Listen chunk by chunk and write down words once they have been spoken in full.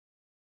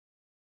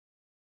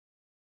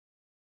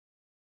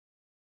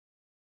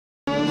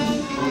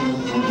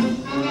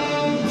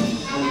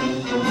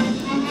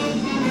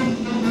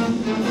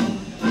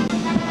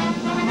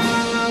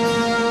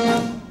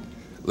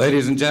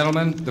Ladies and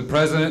gentlemen, the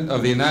President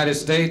of the United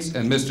States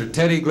and Mr.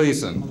 Teddy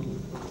Gleason.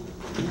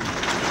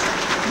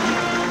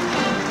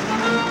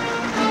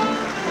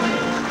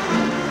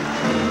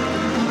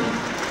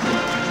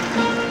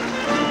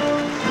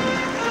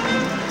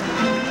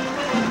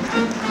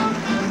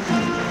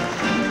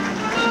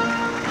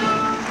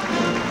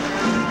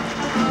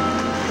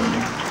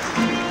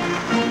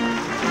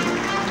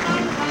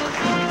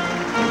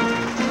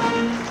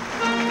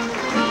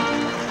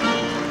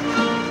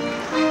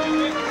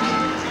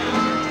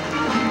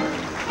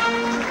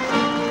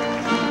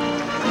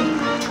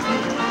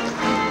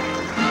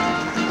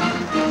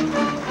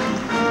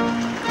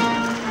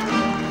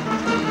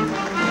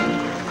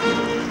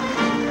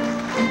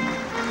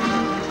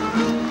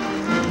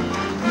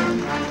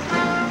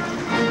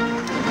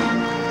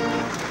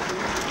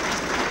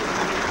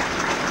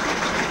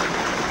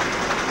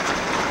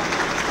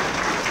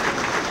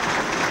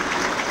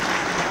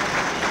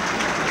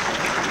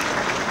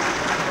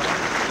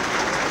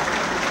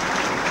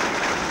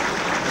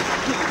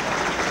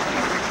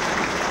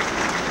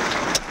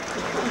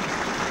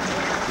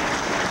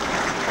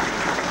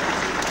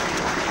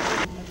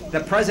 The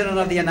President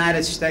of the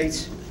United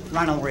States,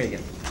 Ronald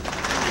Reagan.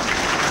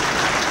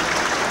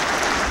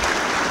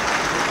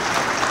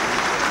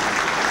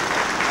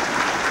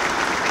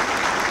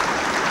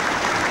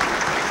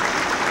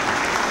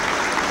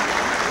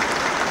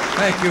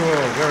 Thank you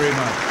all very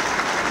much.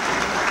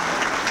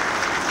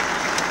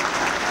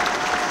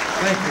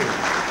 Thank you.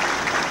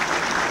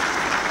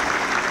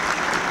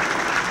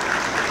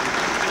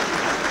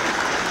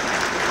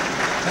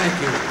 Thank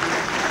you.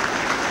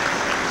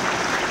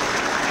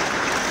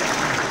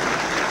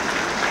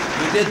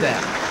 You did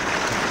that.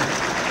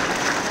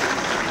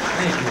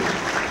 Thank you.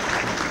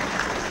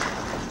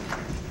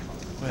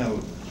 Well,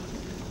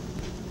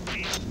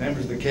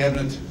 members of the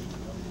Cabinet,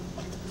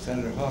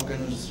 Senator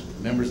Hawkins,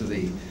 members of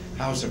the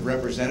House of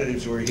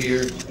Representatives who are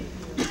here,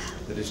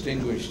 the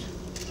distinguished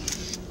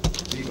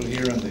people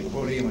here on the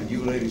podium, and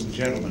you, ladies and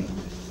gentlemen,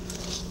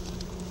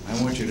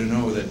 I want you to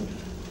know that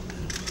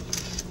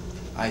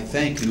I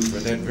thank you for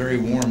that very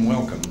warm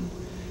welcome.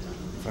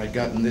 If I'd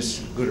gotten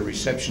this good a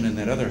reception in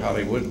that other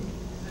Hollywood,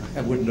 I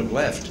wouldn't have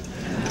left.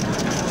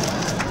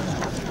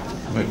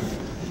 But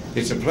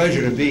it's a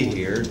pleasure to be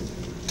here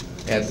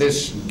at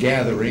this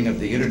gathering of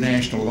the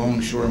International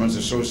Longshoremen's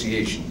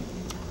Association.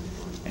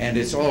 And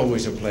it's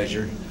always a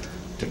pleasure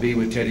to be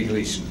with Teddy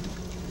Gleason.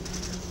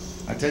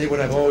 I tell you what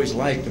I've always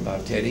liked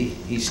about Teddy.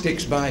 He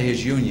sticks by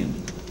his union.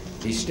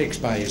 He sticks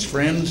by his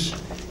friends,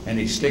 and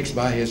he sticks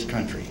by his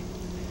country.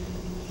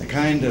 The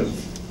kind of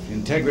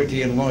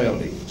integrity and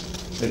loyalty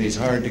that is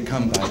hard to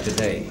come by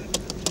today.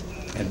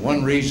 And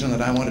one reason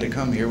that I wanted to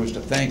come here was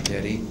to thank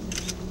Teddy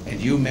and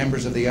you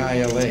members of the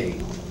ILA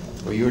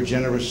for your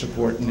generous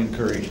support and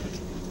encouragement.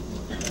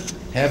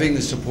 Having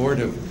the support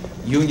of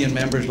union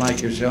members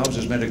like yourselves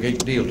has meant a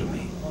great deal to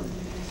me.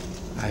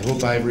 I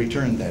hope I've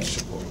returned that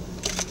support.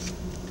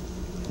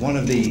 One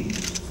of the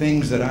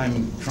things that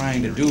I'm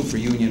trying to do for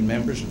union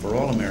members and for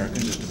all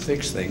Americans is to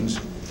fix things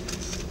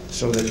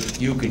so that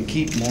you can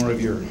keep more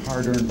of your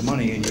hard-earned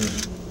money in your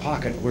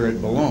pocket where it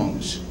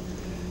belongs.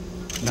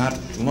 Not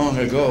long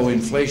ago,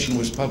 inflation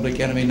was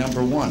public enemy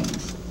number one.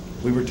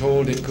 We were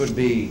told it could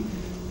be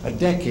a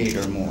decade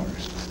or more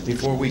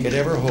before we could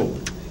ever hope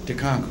to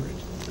conquer it.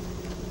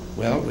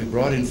 Well, we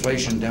brought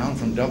inflation down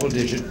from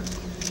double-digit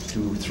to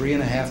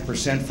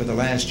 3.5% for the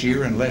last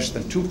year and less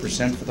than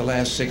 2% for the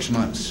last 6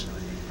 months.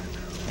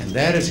 And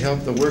that has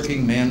helped the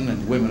working men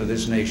and women of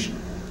this nation.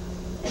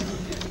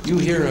 You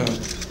hear a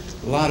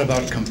lot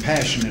about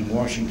compassion in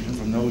Washington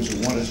from those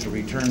who want us to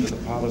return to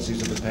the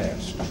policies of the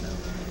past.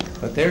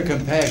 But their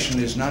compassion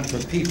is not for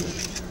people.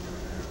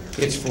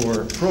 It's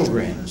for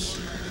programs.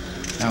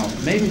 Now,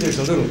 maybe there's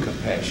a little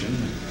compassion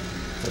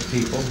for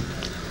people,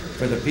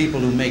 for the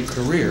people who make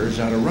careers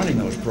out of running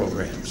those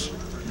programs.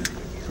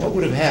 What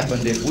would have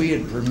happened if we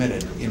had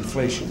permitted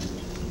inflation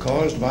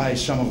caused by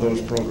some of those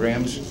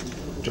programs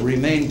to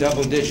remain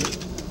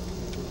double-digit?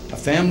 A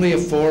family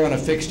of 4 on a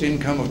fixed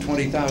income of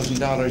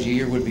 $20,000 a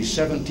year would be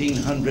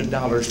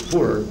 $1,700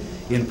 poorer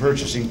in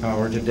purchasing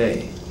power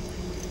today.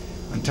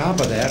 On top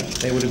of that,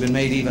 they would have been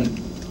made even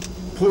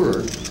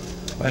poorer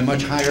by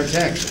much higher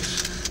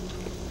taxes.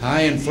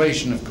 High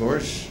inflation, of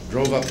course,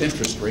 drove up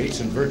interest rates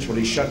and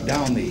virtually shut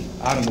down the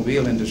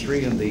automobile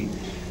industry and the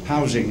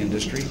housing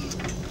industry.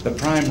 The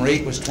prime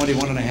rate was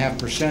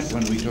 21.5%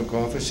 when we took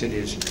office. It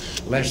is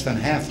less than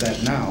half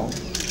that now.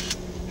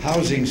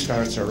 Housing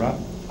starts are up,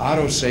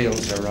 auto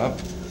sales are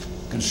up,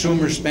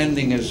 consumer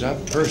spending is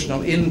up,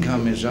 personal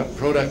income is up,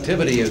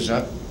 productivity is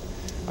up.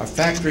 Our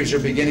factories are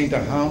beginning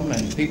to hum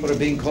and people are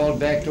being called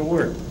back to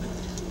work.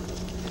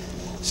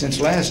 Since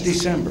last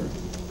December,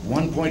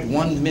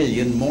 1.1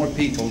 million more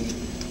people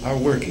are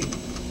working.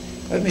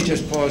 Let me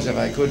just pause, if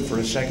I could, for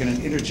a second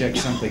and interject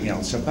something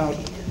else about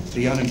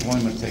the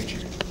unemployment picture.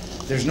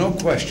 There's no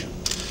question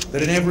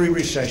that in every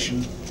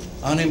recession,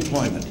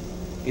 unemployment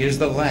is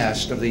the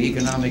last of the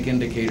economic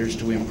indicators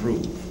to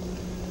improve.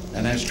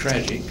 And that's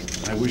tragic.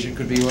 I wish it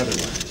could be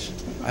otherwise.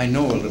 I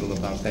know a little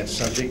about that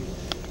subject.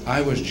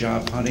 I was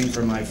job hunting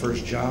for my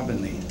first job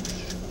in the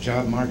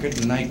job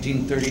market in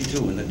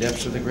 1932 in the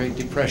depths of the Great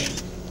Depression.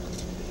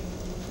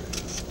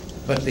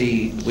 But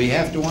we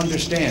have to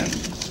understand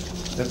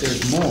that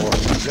there's more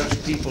than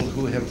just people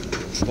who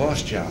have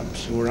lost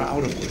jobs, who are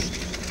out of work.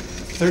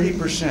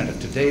 30%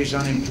 of today's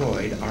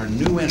unemployed are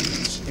new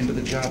entrants into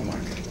the job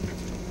market.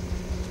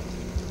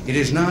 It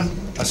is not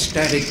a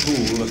static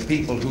pool of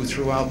people who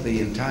throughout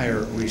the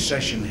entire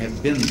recession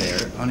have been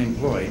there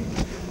unemployed.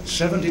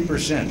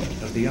 70%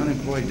 of the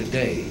unemployed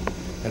today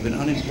have been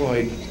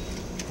unemployed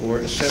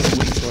for 7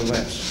 weeks or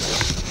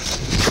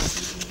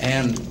less.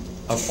 And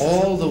of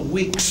all the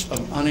weeks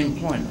of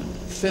unemployment,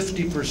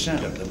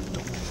 50% of them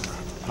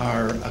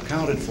are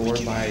accounted for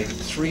by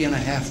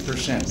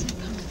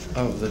 3.5%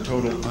 of the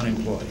total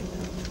unemployed.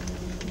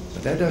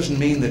 But that doesn't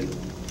mean that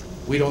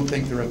we don't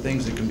think there are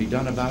things that can be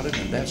done about it,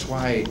 and that's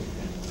why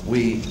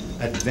we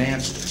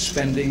advanced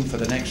spending for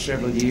the next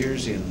several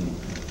years in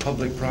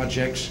public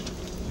projects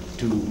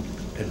to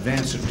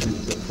advance it to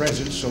the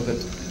present so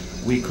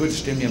that we could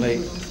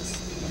stimulate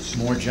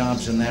more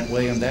jobs in that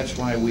way, and that's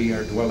why we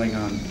are dwelling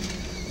on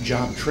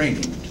job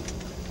training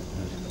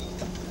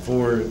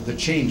for the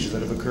changes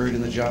that have occurred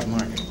in the job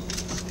market.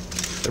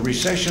 The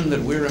recession that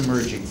we're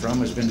emerging from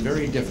has been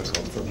very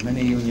difficult for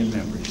many union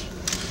members,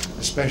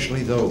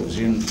 especially those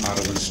in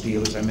auto and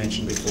steel, as I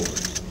mentioned before.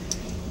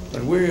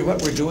 But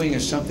what we're doing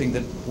is something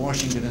that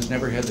Washington has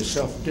never had the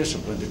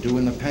self-discipline to do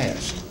in the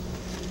past.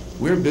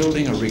 We're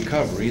building a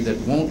recovery that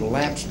won't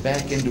lapse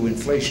back into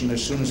inflation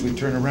as soon as we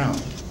turn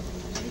around.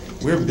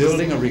 We're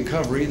building a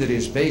recovery that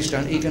is based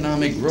on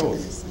economic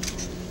growth,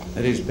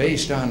 that is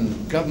based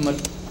on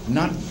government,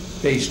 not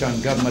based on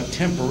government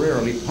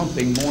temporarily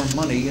pumping more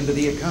money into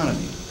the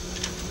economy.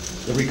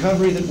 The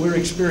recovery that we're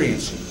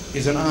experiencing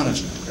is an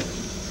honest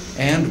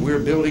one, and we're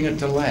building it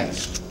to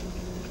last.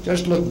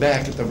 Just look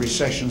back at the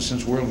recession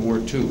since World War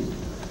II.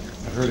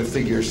 I've heard a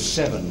figure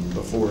 7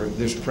 before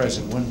this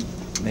present one,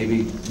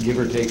 maybe give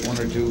or take 1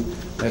 or 2,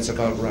 that's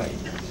about right.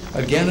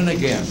 Again and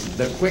again,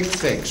 the quick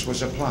fix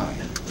was applied,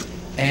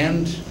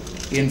 and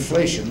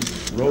inflation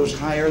rose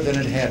higher than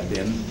it had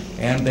been,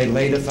 and they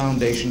laid a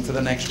foundation for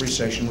the next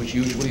recession, which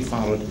usually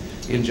followed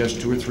in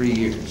just 2 or 3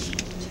 years.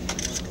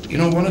 You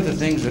know, one of the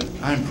things that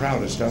I'm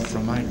proudest of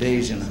from my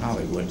days in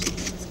Hollywood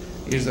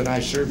is that I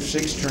served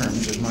 6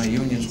 terms as my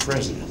union's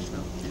president.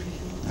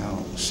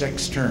 Now,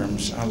 6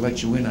 terms, I'll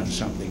let you in on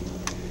something.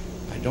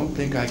 I don't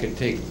think I could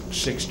take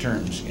 6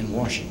 terms in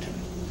Washington.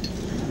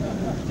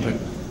 But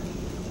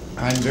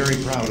I'm very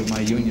proud of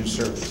my union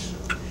service.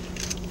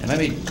 And let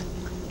me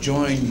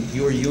join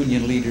your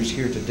union leaders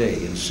here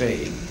today in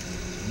saying,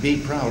 be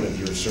proud of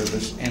your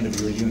service and of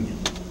your union.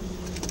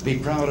 Be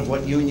proud of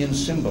what unions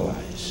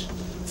symbolize.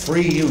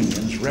 Free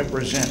unions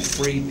represent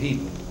free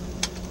people.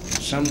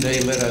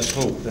 Someday let us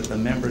hope that the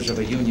members of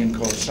a union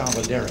called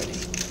Solidarity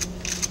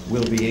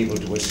will be able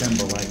to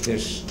assemble like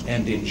this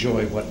and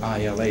enjoy what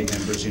ILA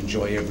members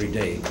enjoy every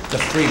day, the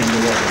freedom to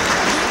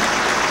organize.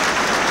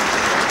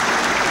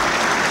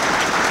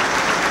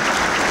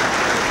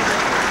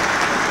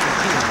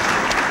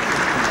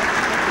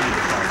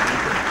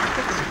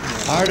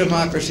 Our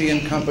democracy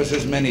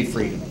encompasses many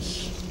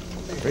freedoms.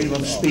 Freedom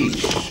of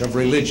speech, of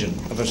religion,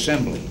 of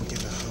assembly,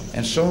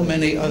 and so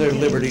many other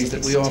liberties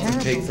that we often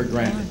take for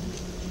granted.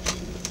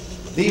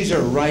 These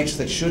are rights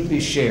that should be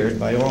shared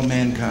by all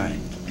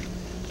mankind.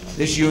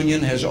 This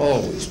union has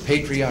always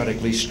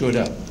patriotically stood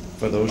up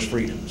for those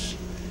freedoms.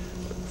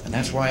 And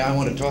that's why I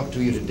want to talk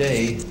to you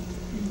today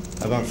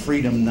about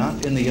freedom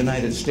not in the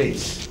United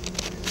States,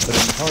 but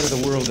in a part of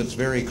the world that's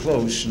very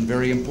close and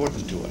very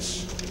important to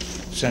us,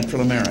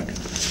 Central America.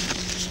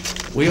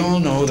 We all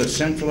know that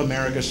Central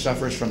America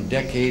suffers from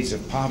decades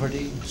of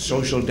poverty,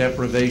 social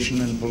deprivation,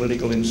 and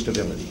political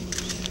instability.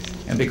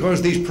 And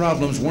because these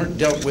problems weren't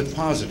dealt with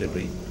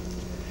positively,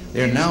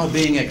 they're now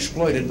being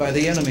exploited by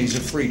the enemies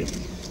of freedom.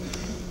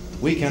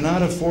 We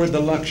cannot afford the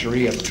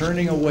luxury of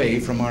turning away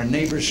from our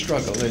neighbors'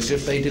 struggle as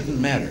if they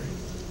didn't matter.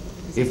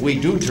 If we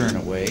do turn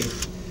away,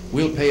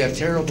 we'll pay a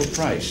terrible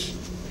price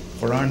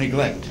for our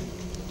neglect.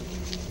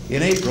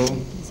 In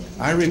April,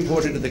 I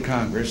reported to the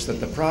Congress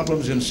that the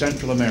problems in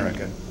Central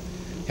America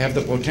have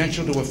the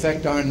potential to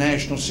affect our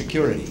national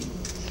security.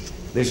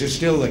 This is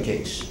still the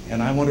case,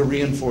 and I want to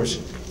reinforce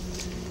it.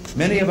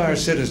 Many of our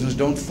citizens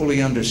don't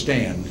fully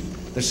understand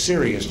the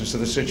seriousness of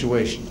the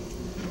situation.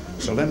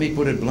 So let me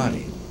put it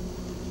bluntly.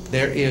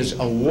 There is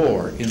a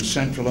war in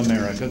Central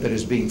America that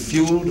is being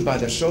fueled by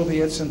the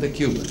Soviets and the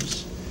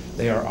Cubans.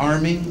 They are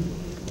arming,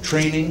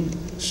 training,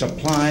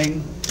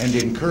 supplying, and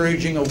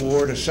encouraging a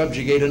war to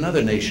subjugate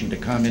another nation to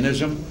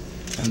communism,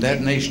 and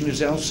that nation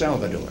is El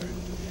Salvador.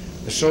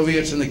 The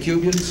Soviets and the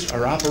Cubans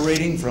are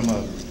operating from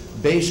a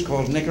base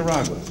called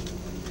Nicaragua.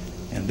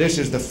 And this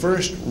is the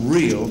first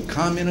real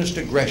communist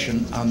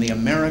aggression on the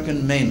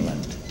American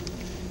mainland.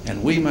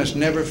 And we must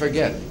never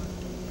forget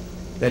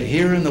that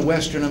here in the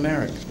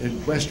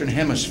Western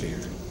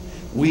Hemisphere,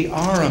 we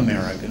are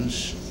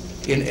Americans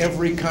in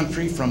every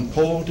country from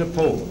pole to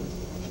pole.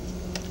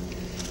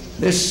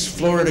 This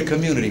Florida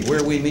community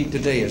where we meet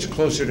today is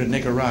closer to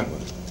Nicaragua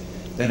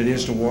than it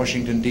is to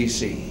Washington,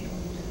 D.C.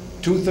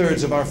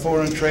 2/3 of our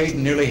foreign trade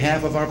and nearly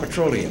half of our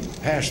petroleum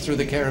passed through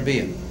the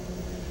Caribbean.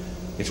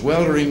 It's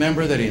well to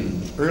remember that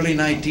in early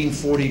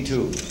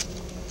 1942,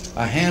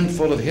 a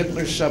handful of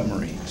Hitler's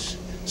submarines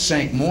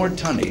sank more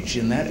tonnage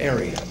in that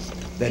area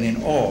than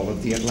in all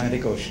of the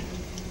Atlantic Ocean.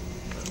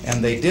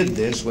 And they did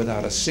this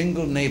without a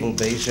single naval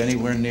base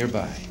anywhere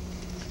nearby.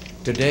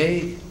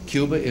 Today,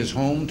 Cuba is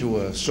home to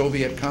a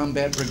Soviet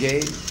combat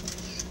brigade,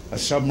 a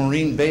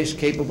submarine base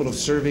capable of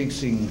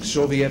servicing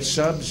Soviet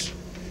subs,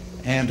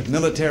 and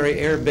military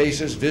air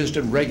bases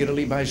visited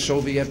regularly by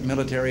Soviet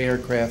military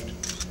aircraft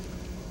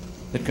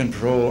that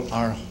control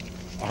our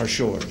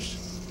shores.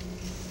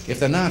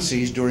 If the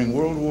Nazis during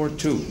World War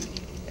II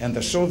and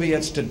the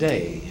Soviets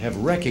today have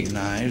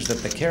recognized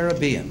that the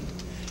Caribbean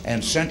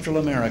and Central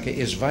America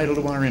is vital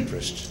to our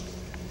interests,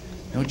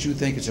 don't you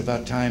think it's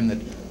about time that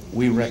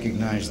we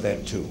recognize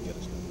that too?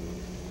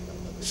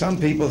 Some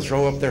people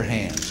throw up their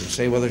hands and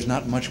say, well, there's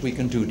not much we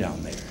can do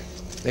down there.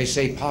 They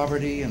say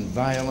poverty and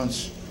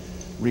violence,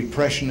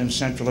 repression in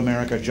Central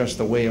America are just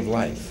the way of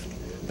life,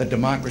 that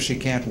democracy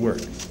can't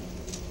work.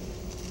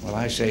 Well,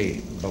 I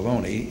say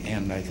baloney,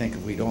 and I think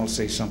we'd all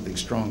say something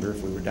stronger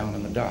if we were down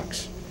in the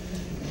docks.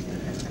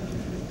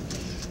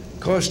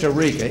 Costa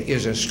Rica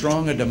is as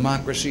strong a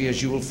democracy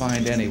as you will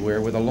find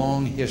anywhere, with a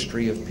long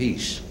history of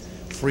peace,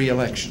 free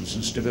elections,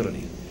 and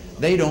stability.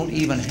 They don't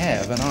even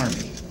have an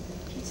army.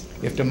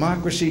 If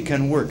democracy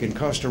can work in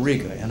Costa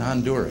Rica and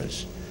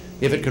Honduras,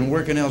 if it can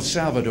work in El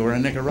Salvador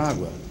and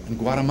Nicaragua and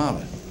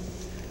Guatemala,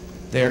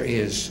 there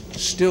is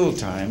still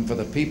time for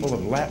the people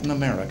of Latin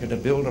America to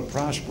build a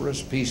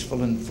prosperous,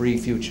 peaceful, and free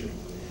future.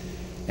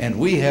 And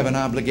we have an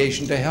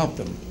obligation to help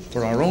them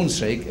for our own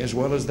sake as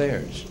well as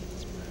theirs.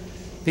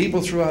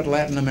 People throughout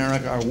Latin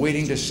America are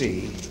waiting to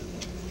see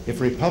if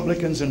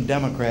Republicans and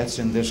Democrats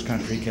in this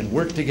country can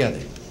work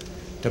together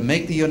to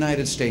make the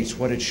United States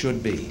what it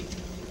should be,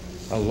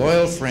 a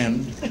loyal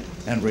friend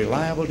and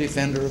reliable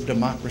defender of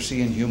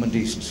democracy and human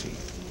decency.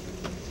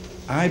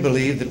 I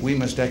believe that we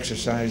must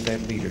exercise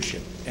that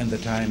leadership, and the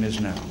time is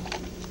now.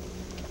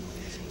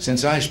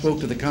 Since I spoke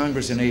to the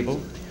Congress in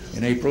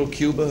April,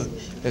 Cuba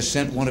has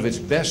sent one of its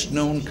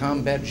best-known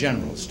combat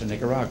generals to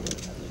Nicaragua.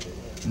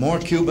 More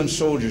Cuban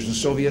soldiers and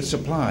Soviet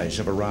supplies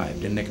have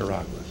arrived in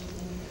Nicaragua.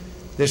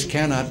 This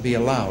cannot be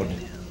allowed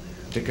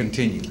to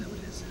continue.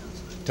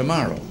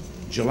 Tomorrow,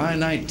 July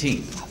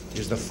 19th,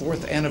 is the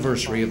 4th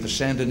anniversary of the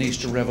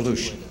Sandinista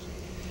Revolution.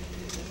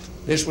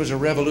 This was a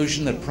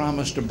revolution that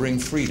promised to bring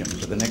freedom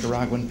to the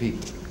Nicaraguan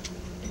people.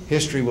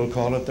 History will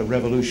call it the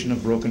Revolution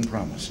of Broken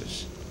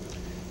Promises.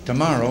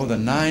 Tomorrow, the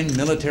 9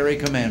 military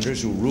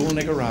commanders who rule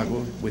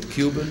Nicaragua with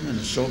Cuban and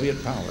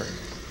Soviet power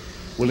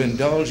will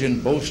indulge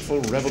in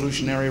boastful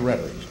revolutionary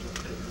rhetoric,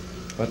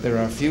 but there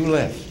are few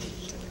left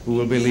who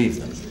will believe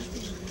them.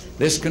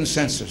 This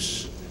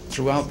consensus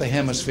throughout the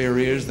hemisphere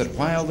is that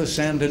while the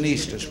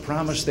Sandinistas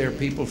promise their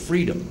people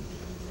freedom,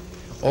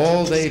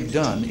 all they've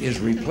done is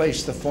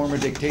replace the former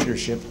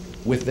dictatorship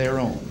with their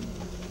own,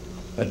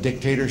 a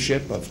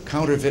dictatorship of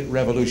counterfeit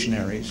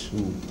revolutionaries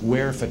who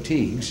wear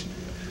fatigues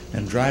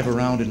and drive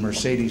around in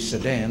Mercedes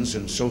sedans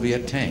and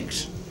Soviet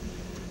tanks,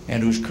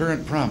 and whose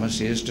current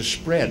promise is to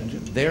spread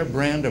their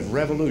brand of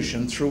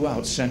revolution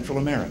throughout Central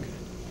America.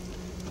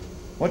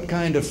 What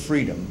kind of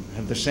freedom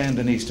have the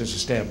Sandinistas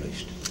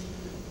established?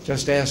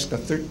 Just ask the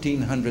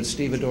 1,300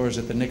 stevedores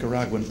at the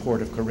Nicaraguan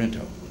port of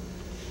Corinto.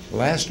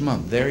 Last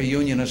month, their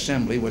union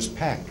assembly was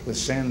packed with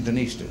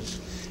Sandinistas,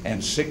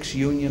 and 6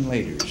 union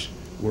leaders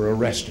were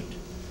arrested.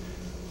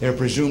 Their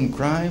presumed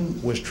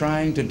crime was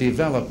trying to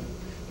develop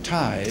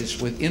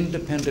ties with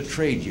independent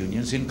trade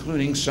unions,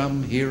 including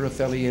some here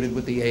affiliated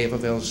with the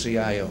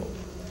AFL-CIO.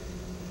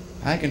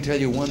 I can tell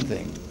you one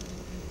thing.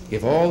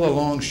 If all the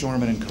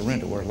longshoremen in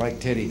Corinto were like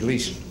Teddy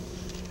Gleason,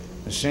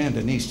 the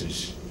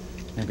Sandinistas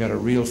have got a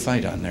real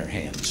fight on their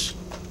hands.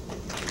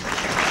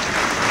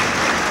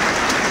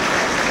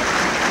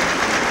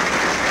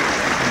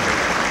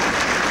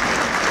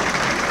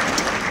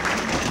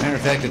 Matter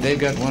of fact, if they've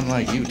got one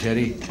like you,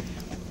 Teddy,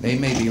 they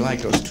may be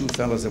like those 2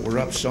 fellas that were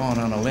up sawing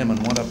on a limb and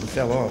one of them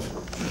fell off.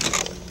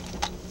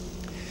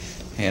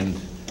 And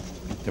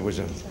there was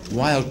a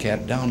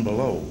wildcat down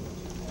below,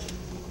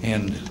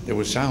 and there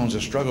was sounds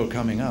of struggle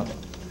coming up,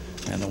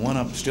 and the one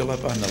up, still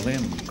up on the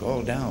limb,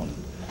 called down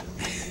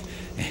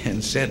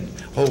and said,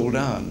 "Hold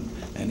on."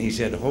 And he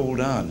said, "Hold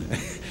on."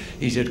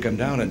 He said, "Come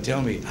down and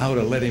tell me how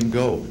to let him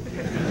go."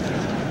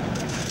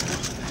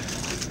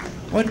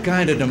 What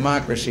kind of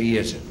democracy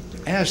is it?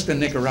 Ask the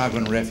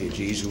Nicaraguan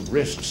refugees who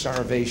risked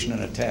starvation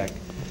and attack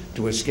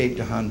to escape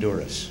to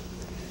Honduras.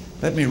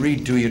 Let me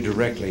read to you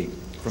directly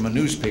from a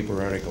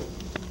newspaper article.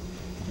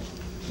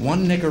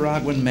 One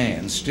Nicaraguan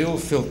man, still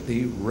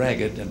filthy,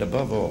 ragged, and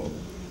above all,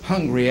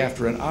 hungry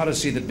after an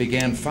odyssey that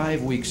began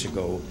 5 weeks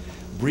ago,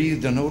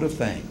 breathed a note of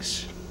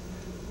thanks.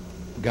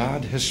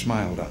 God has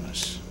smiled on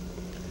us.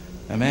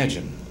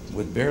 Imagine,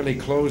 with barely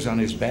clothes on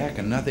his back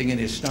and nothing in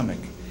his stomach,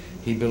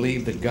 he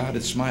believed that God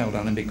had smiled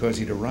on him because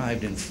he'd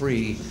arrived in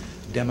free,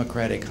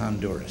 democratic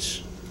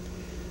Honduras.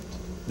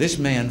 This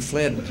man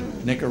fled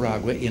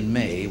Nicaragua in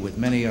May with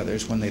many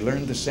others when they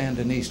learned the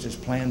Sandinistas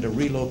planned to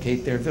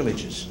relocate their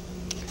villages.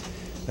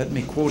 Let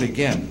me quote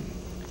again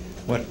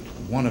what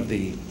one of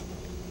the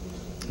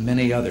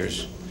many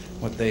others,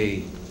 what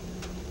they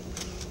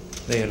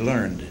had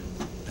learned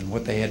and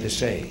what they had to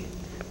say.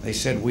 They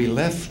said, "We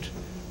left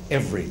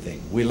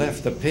everything. We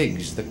left the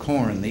pigs, the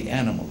corn, the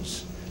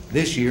animals.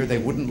 This year they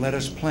wouldn't let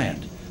us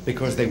plant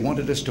because they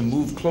wanted us to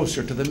move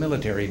closer to the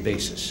military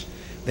bases.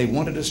 They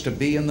wanted us to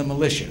be in the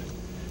militia,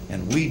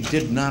 and we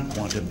did not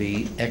want to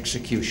be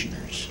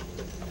executioners."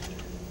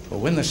 But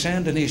when the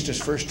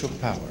Sandinistas first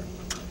took power,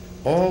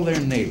 all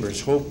their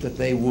neighbors hoped that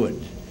they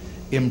would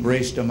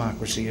embrace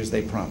democracy as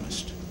they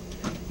promised.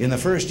 In the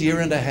first year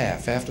and a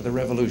half after the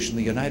revolution,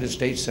 the United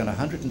States sent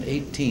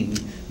 $118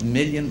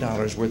 million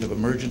worth of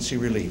emergency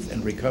relief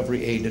and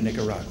recovery aid to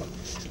Nicaragua,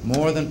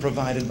 more than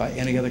provided by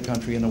any other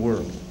country in the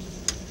world.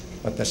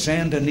 But the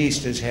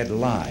Sandinistas had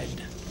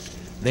lied.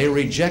 They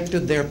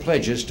rejected their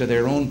pledges to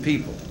their own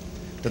people,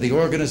 to the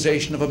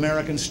Organization of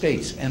American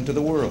States, and to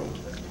the world.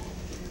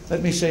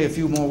 Let me say a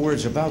few more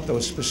words about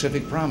those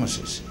specific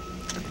promises.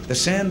 The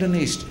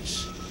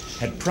Sandinistas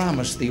had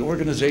promised the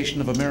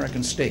Organization of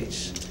American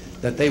States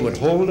that they would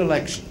hold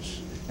elections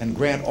and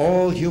grant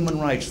all human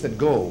rights that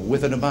go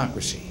with a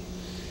democracy.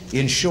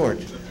 In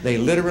short, they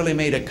literally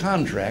made a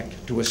contract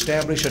to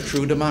establish a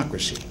true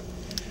democracy.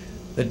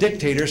 The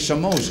dictator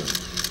Somoza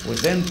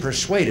was then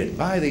persuaded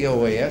by the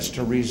OAS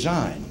to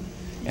resign,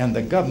 and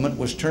the government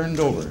was turned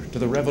over to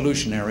the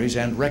revolutionaries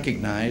and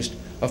recognized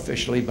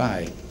officially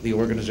by the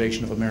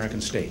Organization of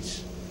American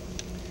States.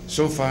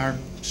 So far,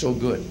 so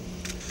good.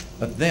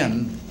 But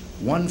then,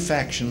 one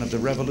faction of the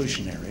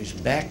revolutionaries,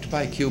 backed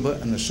by Cuba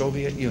and the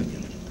Soviet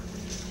Union,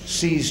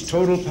 seized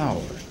total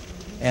power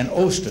and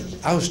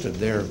ousted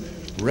their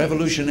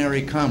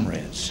revolutionary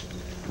comrades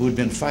who had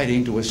been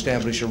fighting to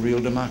establish a real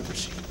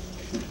democracy.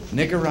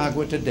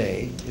 Nicaragua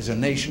today is a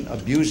nation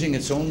abusing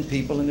its own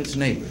people and its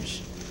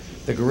neighbors.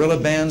 The guerrilla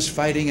bands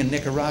fighting in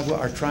Nicaragua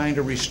are trying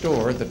to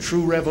restore the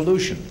true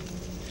revolution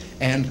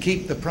and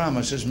keep the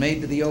promises made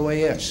to the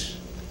OAS.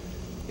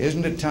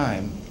 Isn't it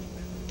time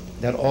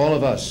that all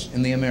of us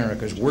in the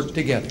Americas work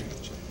together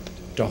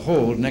to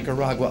hold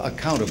Nicaragua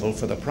accountable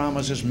for the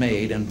promises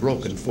made and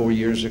broken 4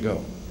 years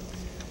ago?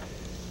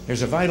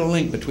 There's a vital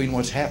link between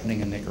what's happening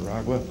in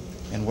Nicaragua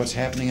and what's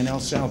happening in El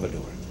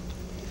Salvador.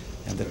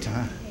 And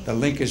the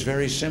link is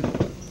very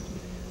simple.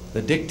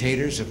 The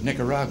dictators of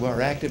Nicaragua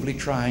are actively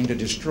trying to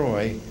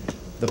destroy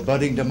the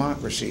budding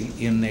democracy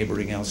in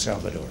neighboring El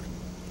Salvador.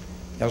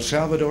 El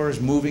Salvador is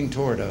moving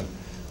toward a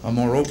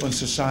more open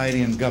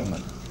society and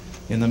government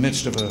in the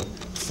midst of a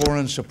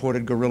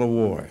foreign-supported guerrilla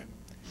war.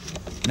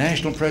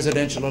 National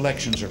presidential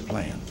elections are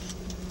planned.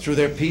 Through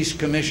their peace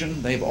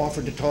commission, they've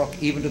offered to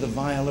talk even to the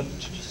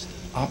violent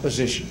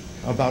opposition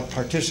about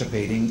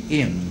participating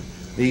in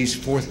these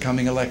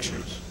forthcoming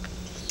elections.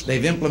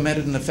 They've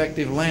implemented an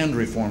effective land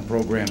reform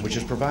program which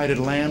has provided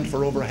land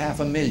for over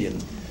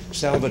 500,000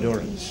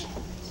 Salvadorans,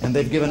 and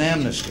they've given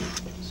amnesty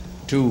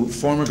to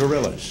former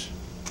guerrillas.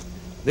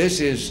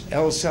 This is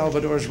El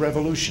Salvador's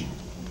revolution.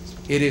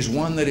 It is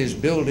one that is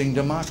building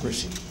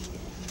democracy.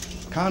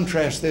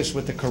 Contrast this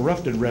with the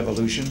corrupted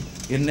revolution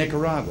in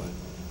Nicaragua,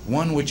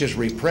 one which has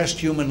repressed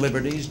human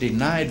liberties,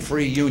 denied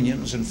free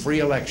unions and free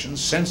elections,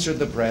 censored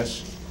the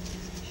press,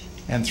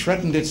 and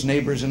threatened its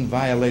neighbors and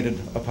violated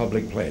a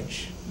public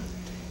pledge.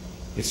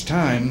 It's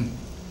time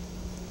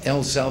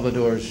El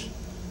Salvador's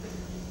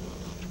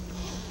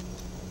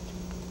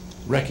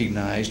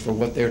recognized for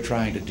what they're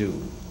trying to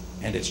do,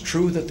 and it's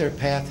true that their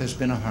path has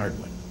been a hard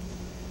one.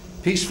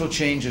 Peaceful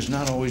change has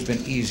not always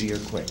been easy or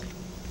quick.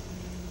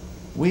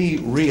 We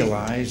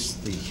realize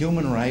the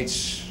human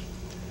rights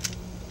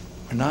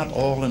are not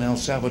all in El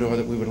Salvador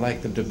that we would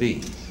like them to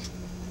be.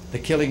 The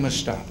killing must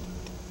stop.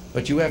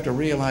 But you have to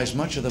realize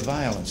much of the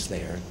violence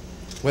there,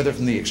 whether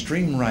from the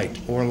extreme right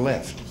or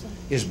left,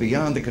 is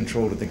beyond the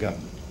control of the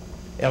government.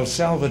 El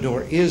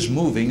Salvador is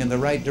moving in the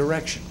right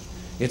direction.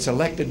 Its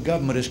elected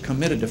government is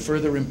committed to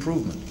further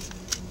improvement.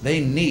 They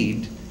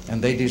need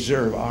and they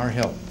deserve our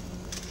help.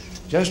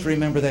 Just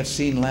remember that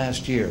scene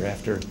last year.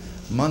 After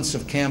months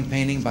of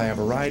campaigning by a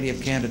variety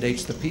of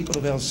candidates, the people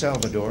of El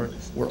Salvador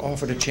were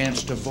offered a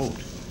chance to vote,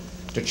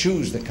 to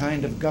choose the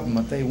kind of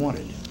government they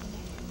wanted.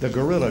 The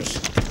guerrillas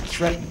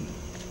threatened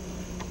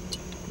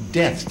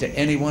death to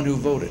anyone who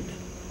voted.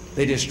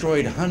 They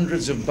destroyed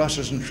hundreds of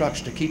buses and trucks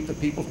to keep the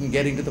people from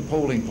getting to the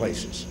polling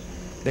places.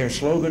 Their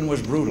slogan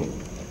was brutal: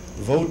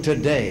 vote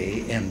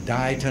today and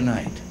die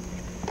tonight.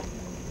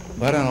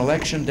 But on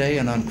election day,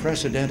 an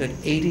unprecedented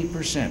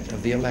 80%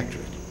 of the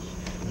electorate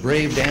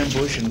braved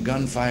ambush and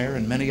gunfire,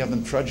 and many of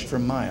them trudged for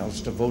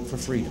miles to vote for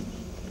freedom.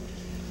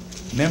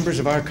 Members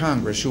of our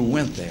Congress who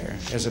went there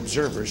as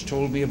observers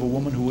told me of a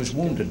woman who was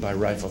wounded by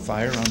rifle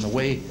fire on the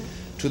way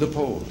to the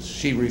polls.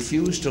 She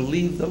refused to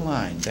leave the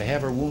line to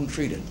have her wound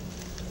treated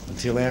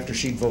until after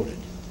she'd voted.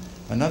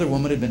 Another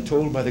woman had been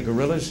told by the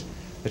guerrillas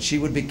that she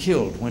would be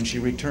killed when she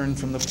returned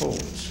from the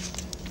polls.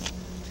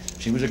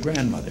 She was a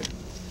grandmother,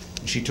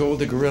 and she told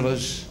the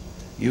guerrillas,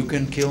 You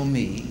can kill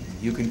me,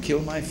 you can kill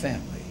my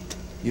family,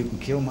 you can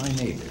kill my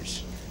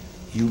neighbors.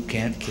 You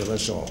can't kill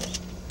us all.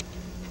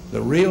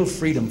 The real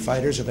freedom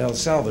fighters of El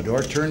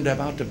Salvador turned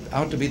out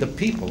to be the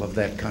people of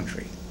that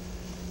country.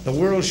 The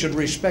world should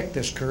respect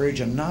this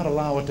courage and not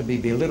allow it to be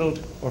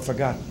belittled or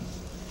forgotten.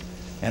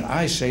 And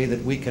I say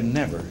that we can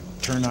never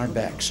turn our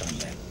backs on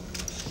that.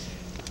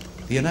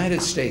 The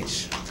United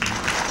States.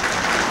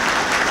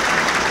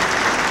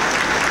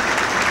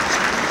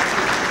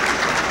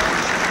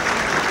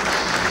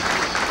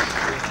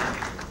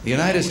 The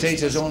United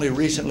States has only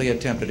recently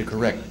attempted to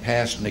correct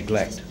past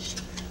neglect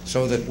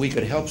so that we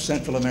could help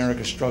Central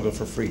America struggle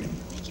for freedom.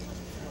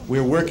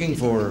 We're working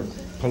for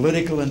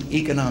political and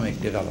economic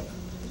development.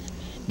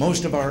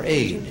 Most of our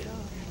aid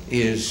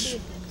is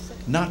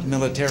not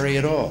military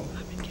at all.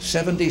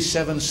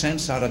 77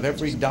 cents out of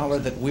every dollar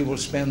that we will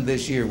spend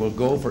this year will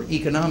go for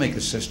economic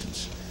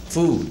assistance,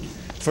 food,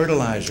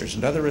 fertilizers,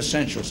 and other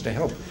essentials to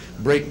help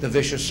break the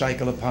vicious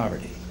cycle of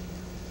poverty.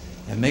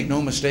 And make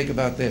no mistake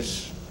about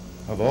this.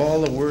 Of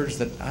all the words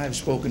that I've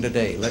spoken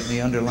today, let me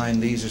underline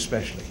these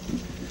especially.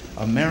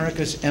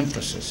 America's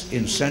emphasis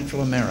in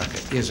Central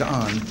America is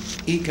on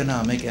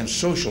economic and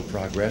social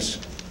progress,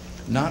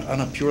 not on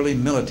a purely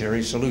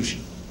military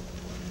solution,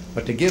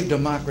 but to give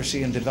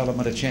democracy and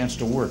development a chance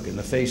to work in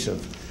the face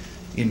of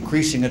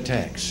increasing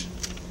attacks.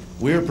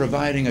 We're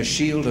providing a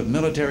shield of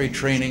military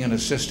training and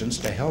assistance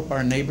to help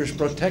our neighbors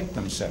protect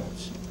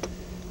themselves.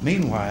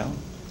 Meanwhile,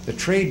 the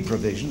trade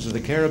provisions of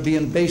the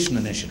Caribbean Basin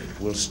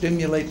Initiative will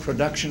stimulate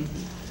production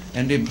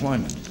and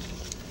employment.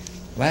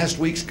 Last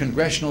week's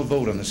congressional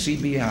vote on the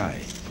CBI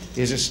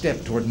is a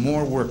step toward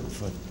more work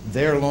for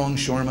their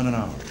longshoremen and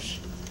ours.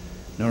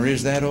 Nor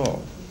is that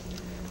all.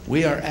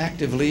 We are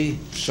actively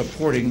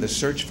supporting the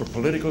search for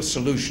political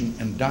solution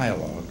and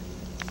dialogue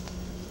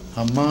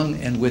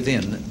among and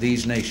within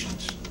these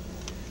nations.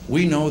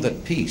 We know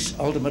that peace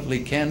ultimately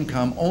can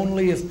come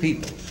only if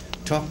people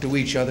talk to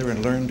each other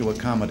and learn to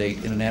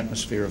accommodate in an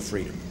atmosphere of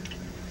freedom.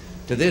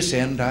 To this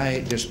end,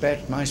 I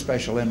dispatched my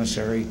special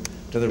emissary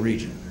to the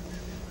region.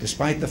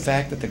 Despite the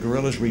fact that the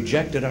guerrillas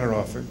rejected our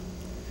offer,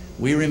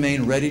 we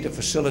remain ready to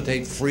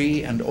facilitate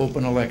free and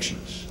open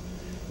elections.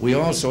 We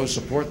also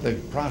support the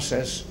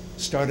process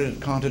started at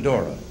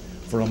Contadora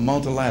for a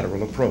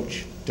multilateral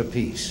approach to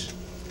peace.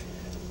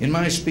 In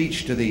my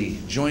speech to the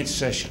joint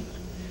session,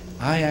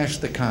 I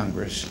asked the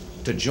Congress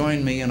to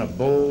join me in a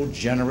bold,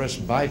 generous,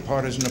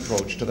 bipartisan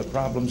approach to the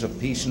problems of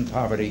peace and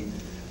poverty,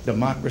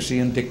 democracy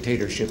and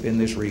dictatorship in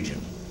this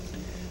region.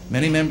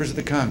 Many members of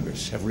the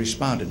Congress have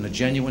responded in a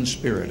genuine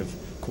spirit of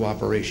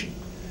cooperation,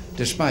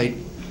 despite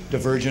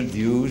divergent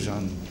views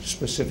on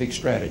specific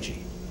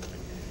strategy.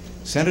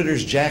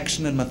 Senators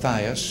Jackson and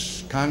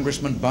Mathias,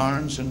 Congressman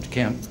Barnes and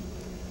Kemp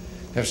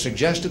have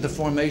suggested the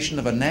formation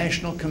of a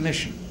national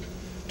commission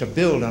to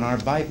build on our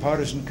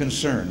bipartisan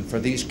concern for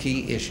these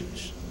key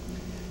issues.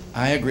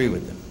 I agree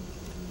with them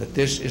that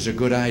this is a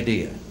good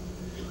idea.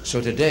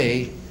 So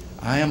today,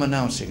 I am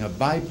announcing a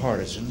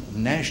bipartisan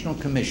national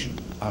commission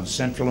on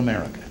Central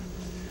America.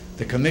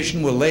 The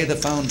commission will lay the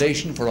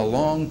foundation for a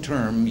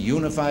long-term,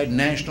 unified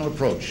national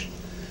approach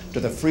to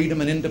the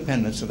freedom and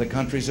independence of the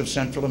countries of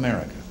Central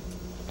America.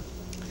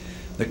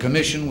 The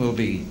commission will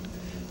be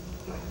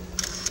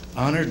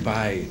honored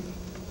by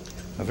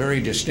a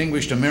very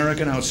distinguished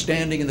American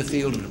outstanding in the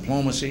field of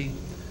diplomacy,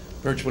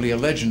 virtually a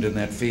legend in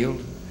that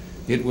field.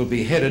 It will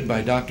be headed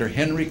by Dr.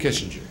 Henry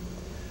Kissinger,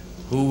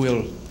 who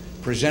will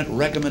present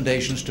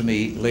recommendations to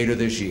me later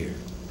this year.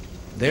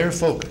 Their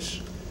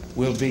focus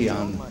will be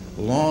on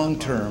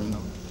long-term,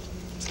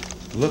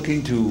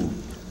 looking to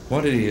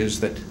what it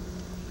is that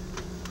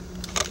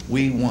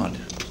we want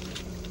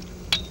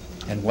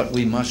and what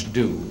we must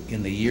do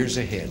in the years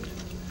ahead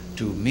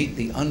to meet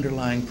the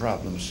underlying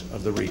problems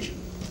of the region.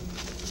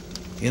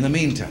 In the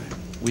meantime,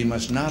 we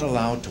must not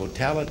allow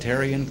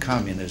totalitarian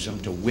communism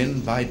to win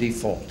by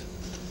default.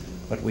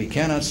 But we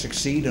cannot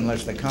succeed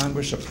unless the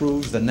Congress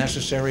approves the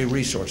necessary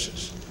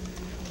resources.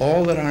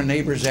 All that our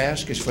neighbors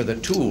ask is for the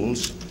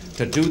tools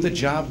to do the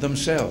job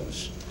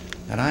themselves.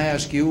 And I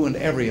ask you and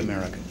every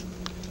American,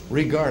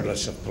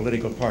 regardless of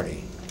political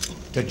party,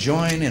 to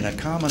join in a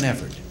common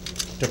effort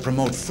to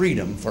promote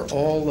freedom for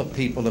all the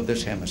people of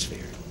this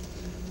hemisphere.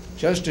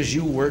 Just as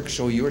you work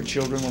so your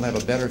children will have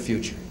a better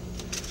future,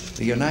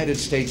 the United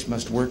States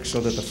must work so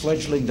that the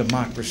fledgling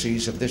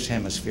democracies of this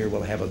hemisphere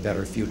will have a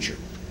better future,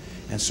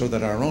 and so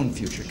that our own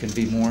future can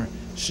be more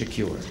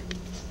secure.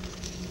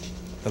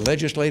 The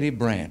legislative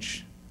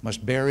branch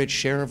must bear its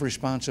share of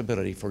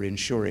responsibility for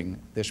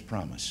ensuring this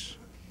promise.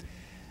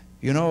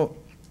 You know,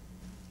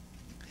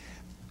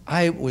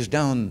 I was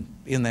down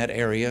in that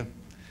area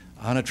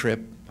on a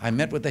trip. I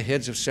met with the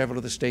heads of several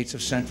of the states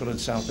of Central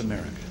and South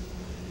America,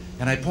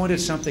 and I pointed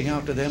something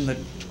out to them that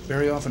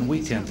very often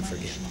we tend to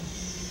forget.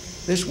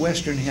 This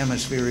Western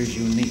Hemisphere is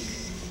unique.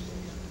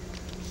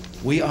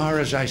 We are,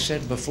 as I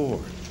said before,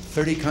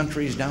 30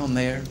 countries down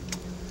there,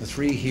 the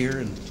 3 here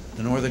in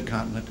the northern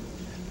continent,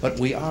 but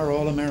we are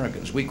all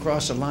Americans. We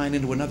cross a line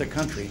into another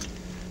country,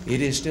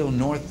 it is still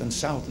North and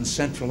South and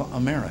Central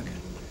America.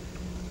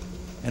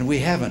 And we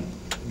haven't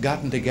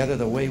gotten together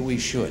the way we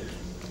should.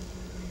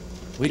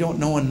 We don't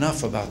know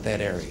enough about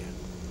that area,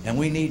 and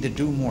we need to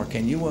do more.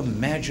 Can you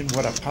imagine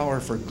what a power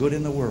for good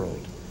in the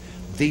world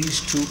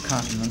these two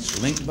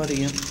continents linked by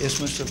the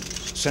Isthmus of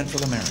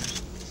Central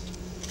America?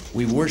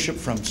 We worship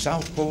from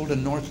South Pole to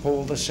North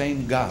Pole the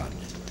same God.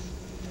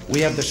 We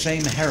have the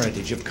same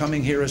heritage of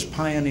coming here as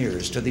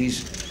pioneers to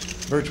these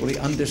virtually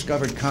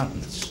undiscovered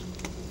continents.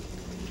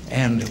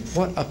 And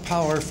what a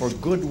power for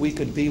good we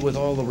could be with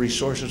all the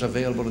resources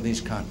available to these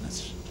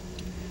continents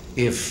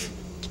if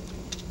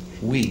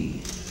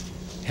we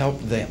help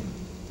them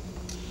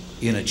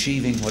in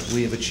achieving what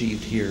we have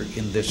achieved here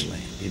in this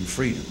land, in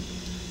freedom,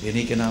 in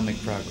economic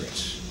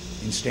progress,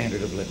 in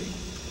standard of living.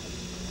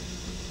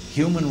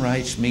 Human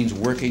rights means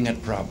working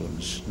at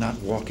problems, not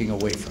walking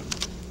away from them.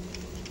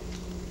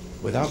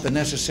 Without the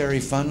necessary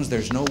funds,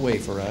 there's no way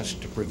for us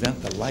to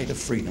prevent the light of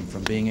freedom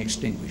from being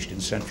extinguished in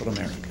Central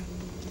America.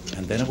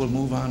 And then it will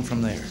move on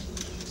from there.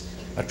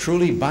 A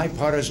truly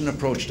bipartisan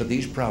approach to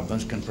these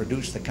problems can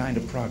produce the kind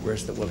of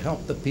progress that will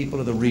help the people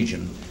of the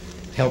region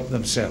help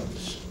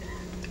themselves.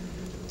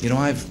 You know,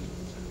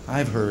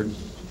 I've heard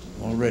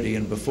already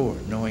and before,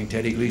 knowing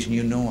Teddy Gleason,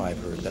 you know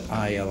I've heard that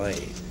ILA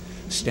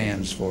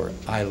stands for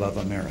I Love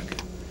America.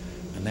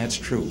 And that's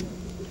true.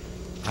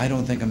 I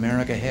don't think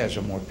America has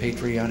a more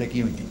patriotic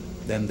union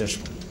than this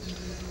one.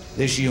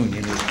 This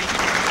union is...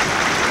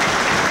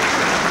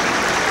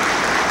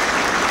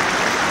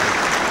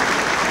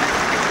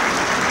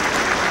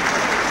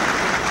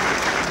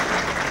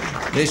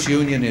 This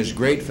union is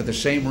great for the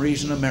same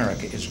reason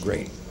America is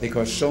great,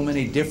 because so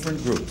many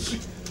different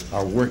groups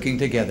are working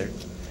together,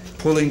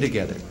 pulling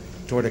together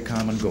toward a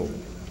common goal.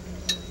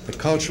 The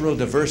cultural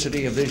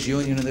diversity of this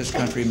union and this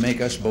country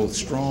make us both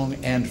strong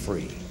and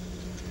free.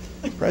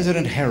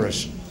 President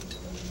Harrison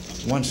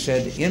once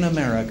said, "In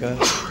America,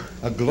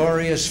 a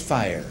glorious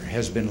fire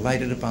has been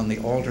lighted upon the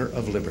altar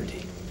of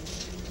liberty.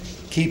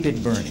 Keep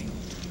it burning,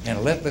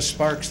 and let the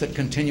sparks that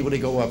continually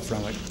go up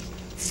from it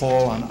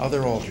fall on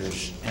other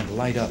altars and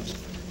light up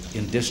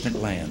in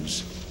distant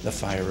lands the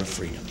fire of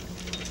freedom."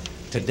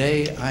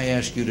 Today, I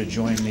ask you to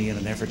join me in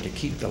an effort to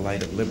keep the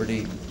light of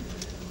liberty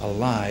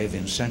alive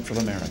in Central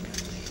America.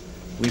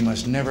 We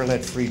must never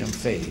let freedom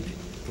fade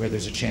where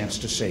there's a chance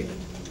to save it.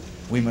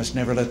 We must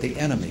never let the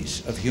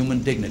enemies of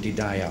human dignity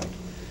die out,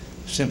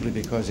 simply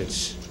because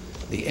it's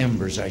the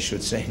embers, I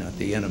should say, not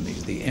the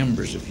enemies, the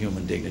embers of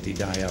human dignity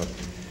die out,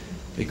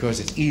 because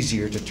it's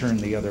easier to turn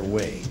the other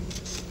way.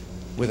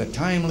 With a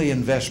timely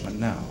investment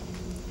now,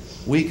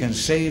 we can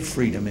save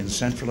freedom in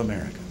Central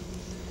America.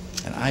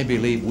 And I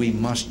believe we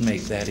must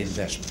make that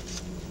investment.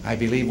 I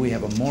believe we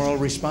have a moral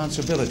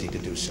responsibility to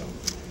do so.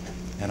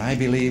 And I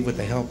believe with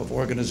the help of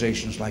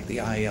organizations like the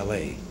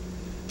ILA,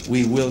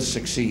 we will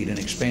succeed in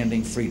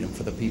expanding freedom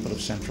for the people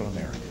of Central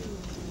America.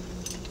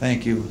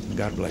 Thank you, and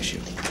God bless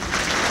you.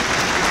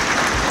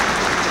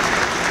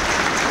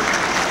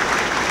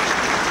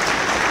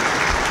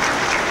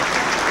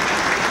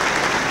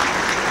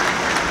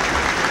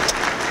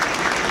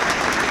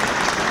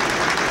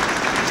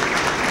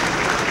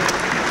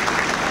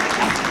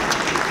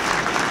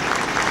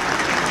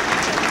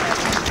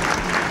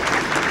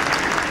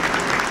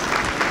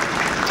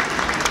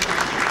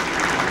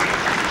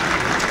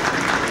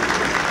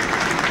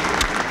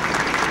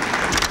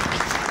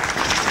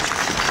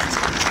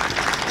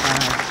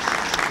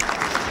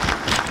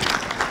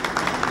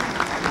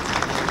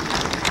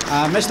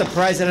 Mr.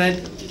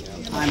 President,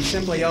 I'm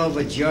simply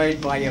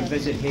overjoyed by your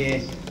visit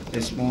here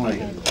this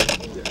morning.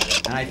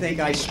 And I think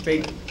I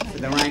speak for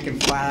the rank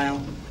and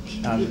file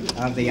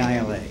of the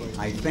ILA.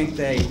 I think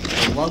they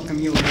welcome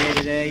you here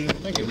today.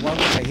 They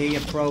welcome to hear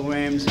your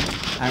programs,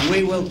 and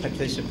we will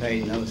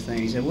participate in those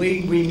things. And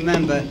we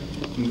remember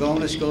from going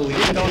to school, we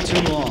didn't go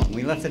too long.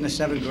 We left in the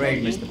 7th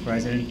grade, Mr.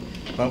 President,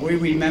 but we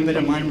remember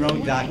the Monroe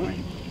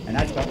Doctrine. And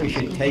that's what we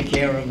should take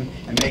care of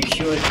and make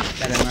sure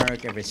that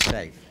America is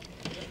safe.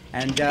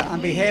 And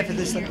on behalf of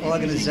this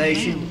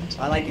organization,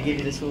 I'd like to give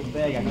you this little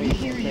bag. I know you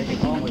can't take it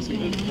home with you.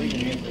 I'm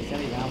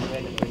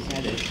glad to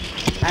present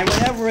it. And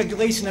whenever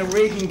Gleason and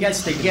Reagan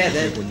gets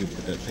together,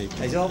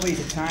 there's always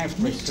a time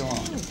for a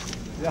song.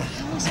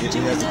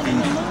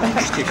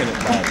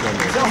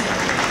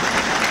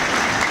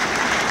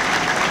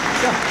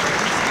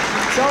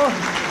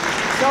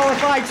 So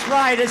if I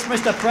try this,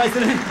 Mr.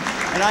 President,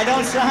 and I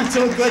don't sound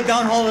too good,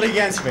 don't hold it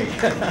against me.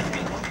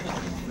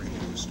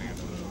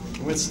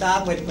 We'll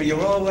start with When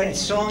You're Old, a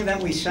song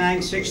that we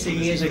sang 60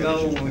 years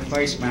ago when we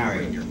first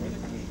married.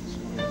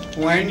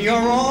 When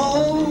you're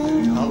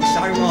old, oh,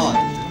 sorry, wrong.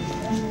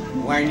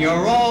 When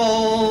you're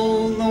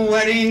old, the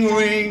wedding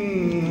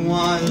ring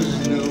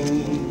was new,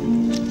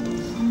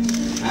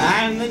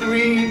 and the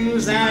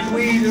dreams that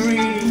we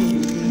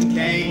dreamed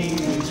came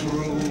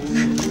true.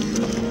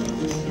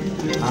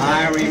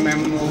 I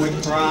remember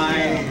with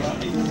pride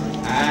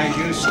as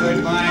you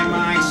stood by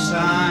my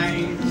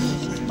side.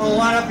 Oh,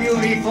 what a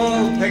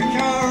beautiful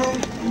picture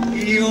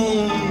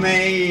you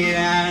made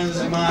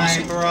as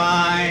my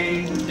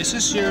bride. Is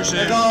this yours?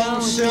 The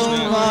gold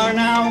silver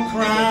now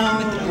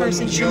crowned the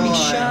person your should be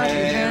shot who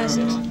hair. has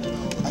it.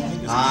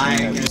 I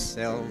can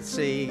still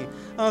see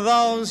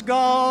those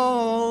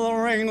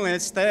gold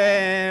ringlets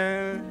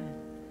there.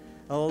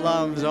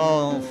 Love's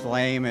old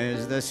flame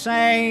is the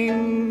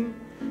same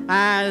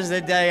as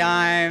the day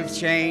I've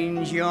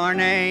changed your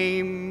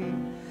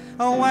name.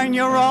 When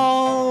you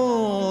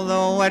rolled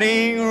the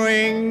wedding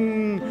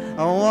ring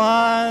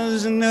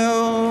was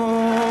new